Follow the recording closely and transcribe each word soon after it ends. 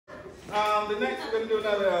The next we're going to do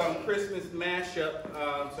another Christmas mashup,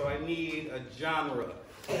 so I need a genre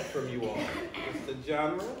from you all. What's the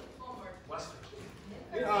genre? Western.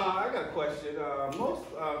 I got a question. Most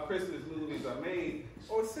Christmas movies are made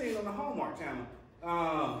or seen on the Hallmark Channel.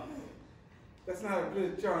 That's not a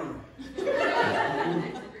good genre. You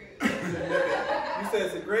said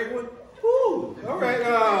it's a great one? Woo! All right.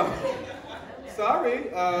 Sorry.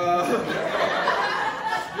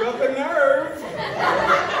 Struck a nerve.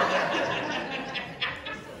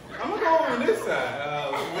 I'm going to go on this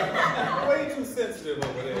side. Way too sensitive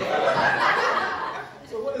over there.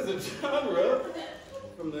 So what is a genre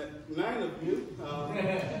from the 9 of you?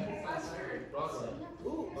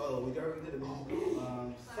 Ooh, oh, we already did it.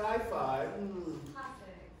 Sci-fi.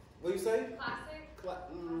 Classic. What do you say?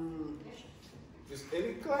 Classic. Just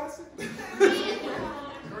any classic?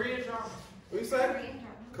 Korean drama. What do you say?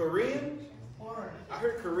 Korean? Or I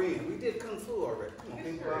heard Korean. We did Kung Fu already. Come on,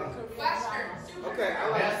 think about it. Western. Okay, I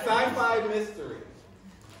like sci-fi mystery.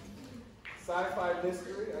 Sci-fi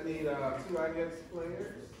mystery. I need 2 IGEX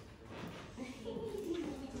players.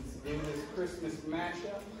 Let's do this Christmas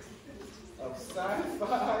mashup of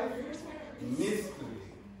sci-fi mystery.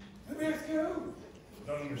 Let's go.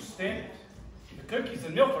 don't understand it. The cookies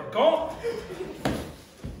and milk are gone.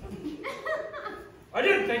 I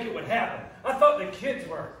didn't think it would happen. I thought the kids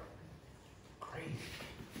were crazy.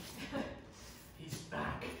 He's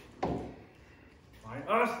back. Why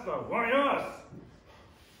us, though? Why us?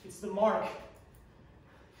 It's the mark.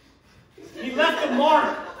 He left the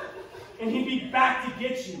mark, and he'd be back to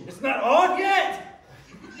get you. It's not on yet.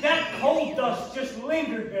 That coal dust just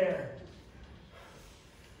lingered there.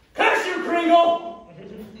 Curse you, Kringle!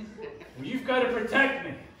 Well, you've got to protect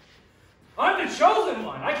me. I'm the chosen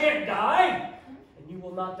one. I can't die. And you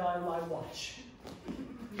will not die on my watch.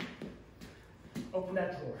 Open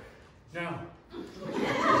that drawer. No.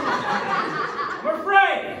 I'm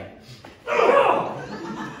afraid.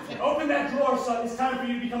 Open that drawer, son. It's time for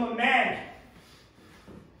you to become a man.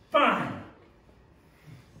 Fine.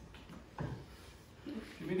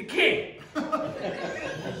 Give me the key.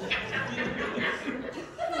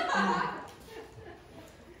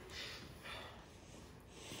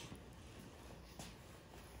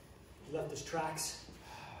 He left his tracks.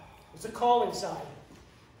 There's a call inside.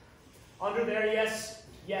 Under there, yes,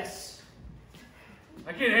 yes.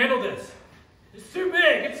 I can't handle this. It's too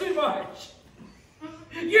big. It's too much.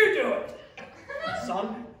 You do it.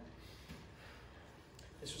 Son,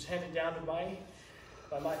 this was handed down to me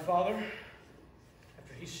by my father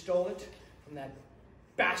after he stole it from that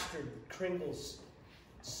bastard Kringle's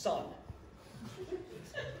son.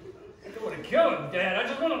 I don't want to kill him, Dad. I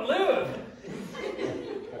just want to live.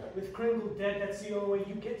 With Kringle dead, that's the only way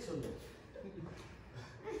you get to live.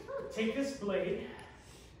 Take this blade.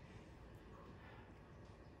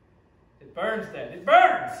 It burns, Dad. It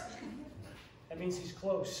burns. That means he's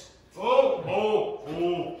close. You do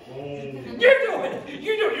it.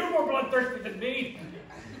 You do it. You're more bloodthirsty than me.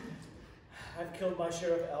 I've killed my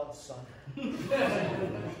share of elves, son.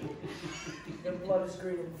 Their blood is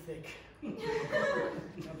green and thick. I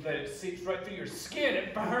bet it seeps right through your skin.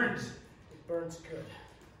 It burns. It burns good.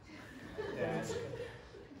 Dad,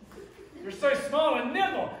 you're so small and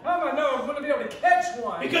nimble. How do I know I'm going to be able to catch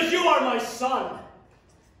one? Because you are my son.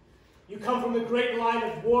 You come from the great line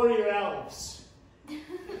of warrior elves. I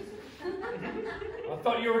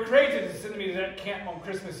thought you were crazy to send me to that camp on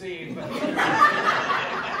Christmas Eve.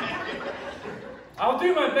 I'll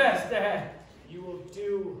do my best, Dad. You will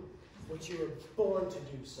do what you were born to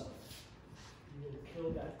do, son. You will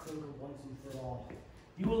kill that Kringle once and for all.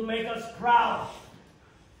 You will make us proud.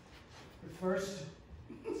 But first,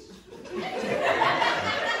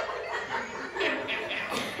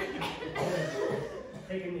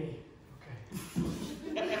 take a knee. Okay.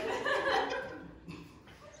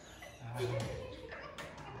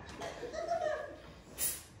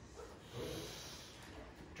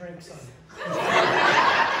 Drink, son.